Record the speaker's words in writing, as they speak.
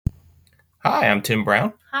Hi, I'm Tim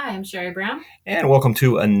Brown, Hi, I'm Sherry Brown. and welcome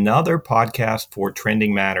to another podcast for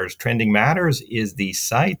Trending Matters. Trending Matters is the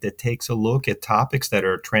site that takes a look at topics that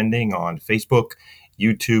are trending on Facebook,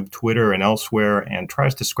 YouTube, Twitter, and elsewhere, and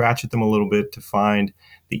tries to scratch at them a little bit to find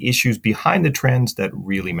the issues behind the trends that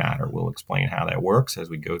really matter. We'll explain how that works as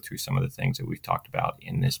we go through some of the things that we've talked about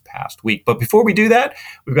in this past week. But before we do that,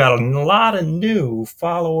 we've got a lot of new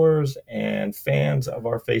followers and fans of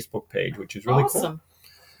our Facebook page, which is really cool. Awesome.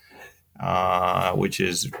 Which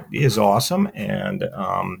is awesome. And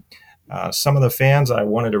some of the fans I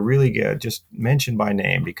wanted to really just mention by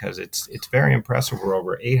name because it's very impressive. We're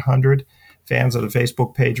over 800 fans of the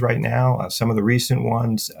Facebook page right now. Some of the recent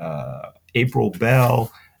ones: April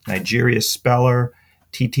Bell, Nigeria Speller,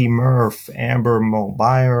 TT Murph, Amber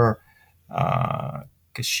Mulbire,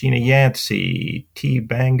 Kashina Yancey, T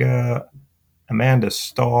Banga, Amanda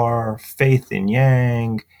Starr, Faith in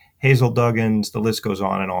Yang, Hazel Duggins. The list goes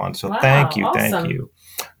on and on. So Wow, thank you, thank awesome. you.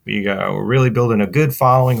 We're really building a good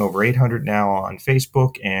following, over 800 now on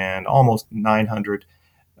Facebook and almost 900.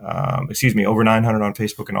 Over 900 on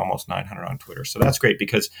Facebook and almost 900 on Twitter. So that's great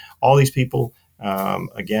because all these people,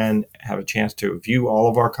 again, have a chance to view all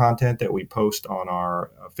of our content that we post on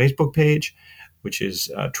our Facebook page, which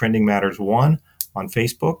is Trending Matters 1 on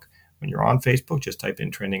Facebook. When you're on Facebook, just type in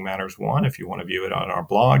Trending Matters 1. If you want to view it on our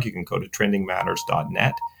blog, you can go to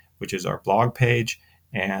trendingmatters.net, which is our blog page.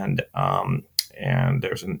 And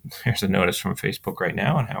there's a notice from Facebook right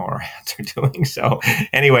now on how our ads are doing. So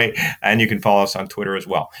anyway, and you can follow us on Twitter as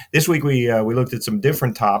well. This week we looked at some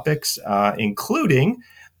different topics, including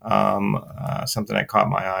something that caught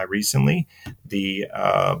my eye recently: the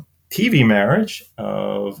TV marriage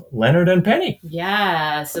of Leonard and Penny.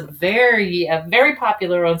 Yes, very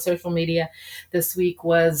popular on social media this week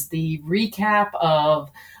was the recap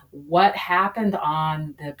of what happened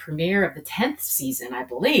on the premiere of the 10th season, I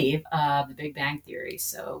believe, of The Big Bang Theory.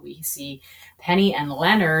 So we see Penny and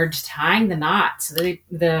Leonard tying the knot. So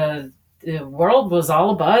the world was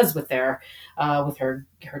all abuzz with her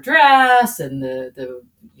dress and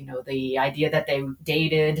the idea that they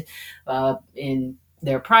dated in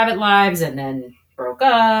their private lives and then broke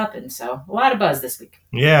up. And so a lot of buzz this week.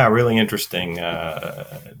 Yeah, really interesting.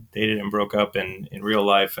 Dated and broke up in real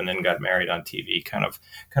life, and then got married on TV. Kind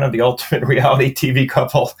of the ultimate reality TV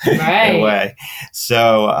couple in a Right. way.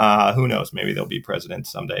 So who knows? Maybe they'll be president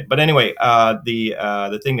someday. But anyway,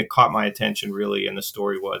 the thing that caught my attention really in the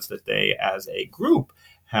story was that they, as a group,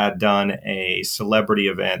 had done a celebrity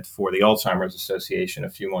event for the Alzheimer's Association a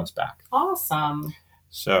few months back. Awesome.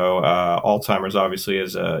 So Alzheimer's obviously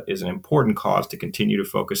is an important cause to continue to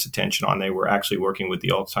focus attention on. They were actually working with the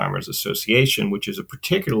Alzheimer's Association, which is a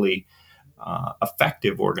particularly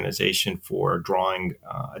effective organization for drawing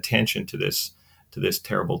attention to this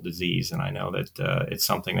terrible disease. And I know that it's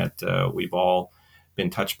something that we've all been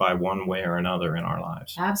touched by one way or another in our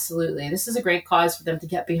lives. Absolutely. This is a great cause for them to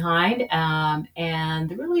get behind, and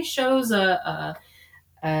it really shows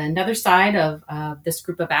another side of this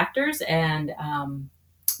group of actors. And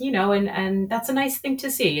and that's a nice thing to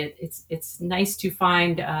see. It's nice to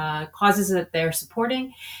find causes that they're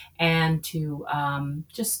supporting, and to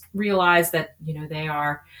just realize that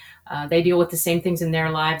they deal with the same things in their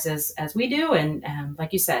lives as we do. And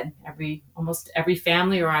like you said, almost every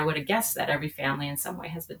family, or I would have guessed that every family in some way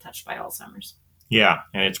has been touched by Alzheimer's. Yeah,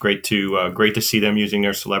 and it's great to see them using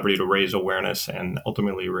their celebrity to raise awareness and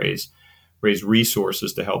ultimately raise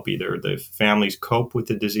resources to help either the families cope with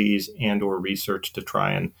the disease and or research to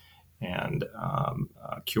try and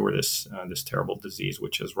cure this terrible disease,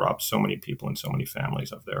 which has robbed so many people and so many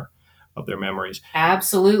families of their memories.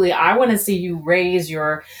 Absolutely. I want to see you raise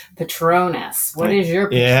your Patronus. What is your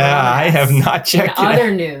Patronus? Yeah, I have not checked in it.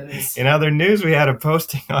 other news. In other news, we had a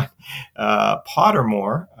posting on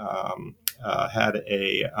Pottermore had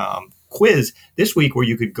a quiz this week where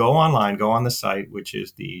you could go online, go on the site, which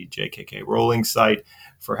is the JKK Rowling site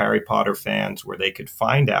for Harry Potter fans, where they could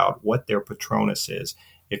find out what their Patronus is.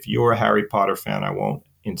 If you're a Harry Potter fan, I won't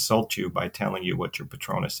insult you by telling you what your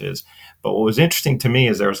Patronus is. But what was interesting to me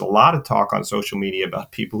is there was a lot of talk on social media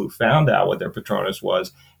about people who found out what their Patronus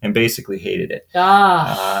was and basically hated it.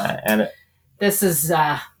 And this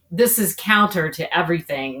is counter to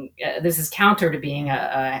everything. This is counter to being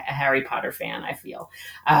a Harry Potter fan, I feel.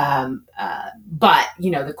 But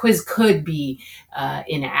the quiz could be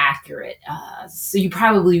inaccurate. So you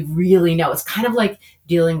probably really know. It's kind of like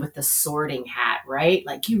dealing with the Sorting Hat, right?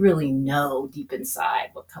 Like you really know deep inside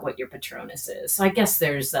what your Patronus is. So I guess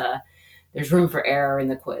there's there's room for error in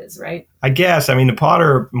the quiz, right? I guess. I mean, the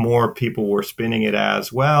Potter more people were spinning it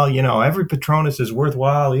as, well, every Patronus is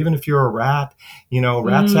worthwhile, even if you're a rat.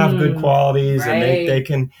 Rats have good qualities, and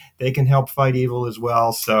Right. they can help fight evil as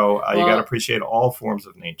well. So you got to appreciate all forms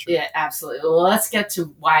of nature. Yeah, absolutely. Well, let's get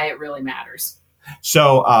to why it really matters.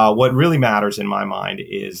 So what really matters in my mind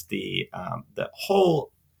is the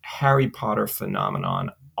whole Harry Potter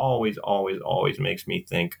phenomenon always makes me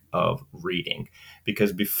think of reading,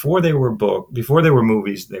 because before they were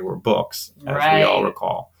movies, they were books, as we all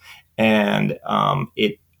recall. And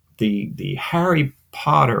the Harry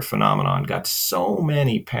Potter phenomenon got so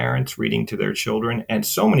many parents reading to their children, and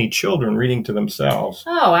so many children reading to themselves.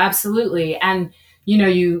 Oh, absolutely. And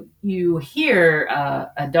you hear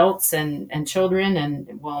adults and children,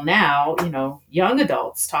 and well, now young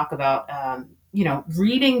adults talk about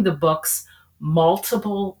reading the books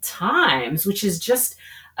multiple times, which is just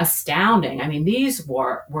astounding. I mean, these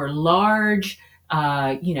were large,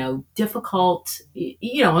 difficult,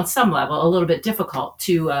 on some level, a little bit difficult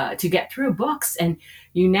to get through books. And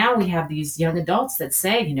now we have these young adults that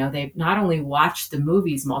say, they've not only watched the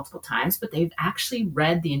movies multiple times, but they've actually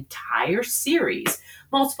read the entire series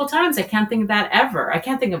multiple times. I can't think of that ever. I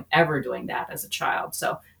can't think of ever doing that as a child.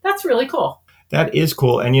 So that's really cool. That is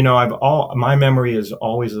cool. And my memory is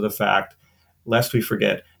always of the fact, lest we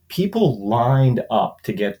forget, people lined up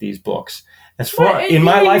to get these books. In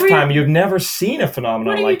my lifetime, you've never seen a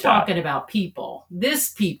phenomenon like that. What are you talking about, people?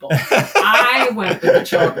 People. I went with the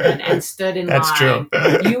children and stood in line. That's true.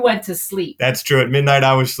 You went to sleep. That's true. At midnight,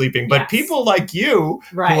 I was sleeping. But people like you,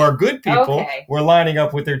 who are good people, were lining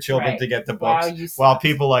up with their children to get the books, while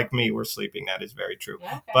people like me were sleeping. That is very true.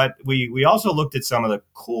 Okay. But we also looked at some of the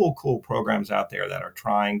cool programs out there that are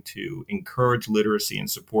trying to encourage literacy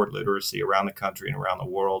and support literacy around the country and around the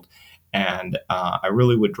world. And I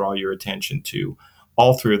really would draw your attention to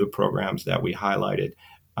all three of the programs that we highlighted.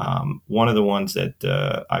 One of the ones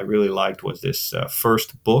that I really liked was this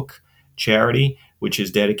First Book charity, which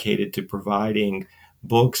is dedicated to providing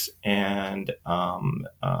books and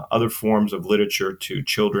other forms of literature to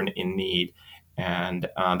children in need. And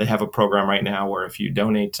they have a program right now where if you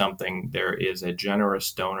donate something, there is a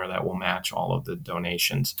generous donor that will match all of the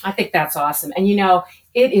donations. I think that's awesome. And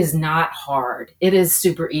it is not hard. It is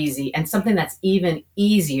super easy. And something that's even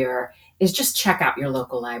easier is just check out your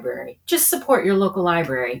local library. Just support your local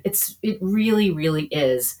library. It really, really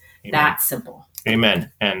is that simple.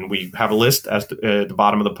 Amen. And we have a list at the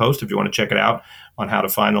bottom of the post if you want to check it out on how to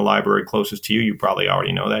find the library closest to you. You probably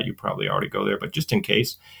already know that. You probably already go there. But just in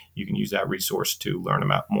case, you can use that resource to learn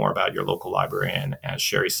more about your local library. And as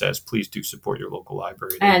Sherry says, please do support your local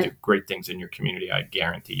library. They do great things in your community. I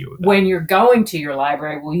guarantee you. When you're going to your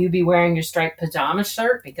library, will you be wearing your striped pajama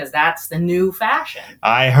shirt? Because that's the new fashion.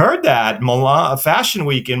 I heard that. Fashion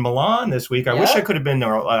Week in Milan this week. I wish I could have been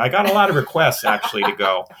there. I got a lot of requests, actually, to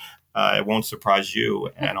go. It won't surprise you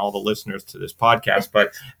and all the listeners to this podcast,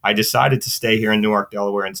 but I decided to stay here in Newark,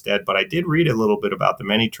 Delaware instead. But I did read a little bit about the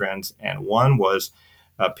many trends, and one was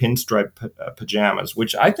pinstripe pajamas,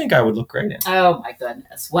 which I think I would look great in. Oh, my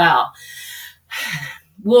goodness. Well,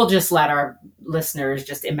 we'll just let our listeners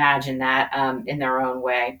just imagine that in their own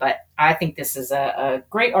way. But I think this is a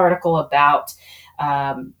great article about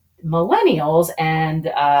millennials and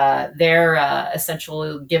their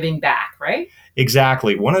essentially giving back, right?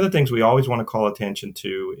 Exactly. One of the things we always want to call attention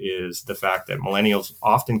to is the fact that millennials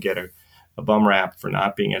often get a bum rap for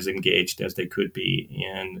not being as engaged as they could be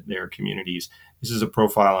in their communities. This is a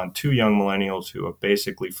profile on two young millennials who have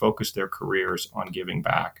basically focused their careers on giving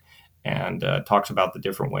back, and talks about the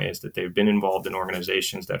different ways that they've been involved in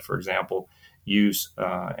organizations that, for example, use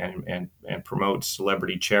and promote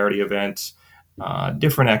celebrity charity events,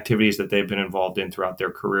 different activities that they've been involved in throughout their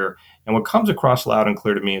career. And what comes across loud and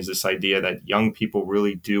clear to me is this idea that young people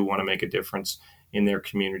really do want to make a difference in their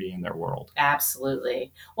community and their world.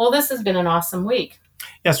 Absolutely. Well, this has been an awesome week.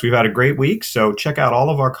 Yes, we've had a great week. So check out all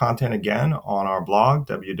of our content again on our blog,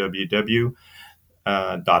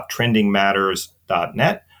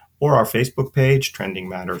 www.trendingmatters.net, or our Facebook page, Trending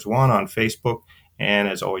Matters 1 on Facebook. And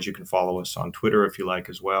as always, you can follow us on Twitter if you like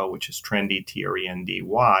as well, which is Trendy, Trendy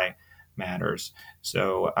Matters.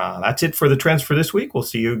 So that's it for the trends for this week. We'll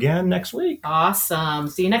see you again next week. Awesome.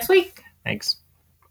 See you next week. Thanks.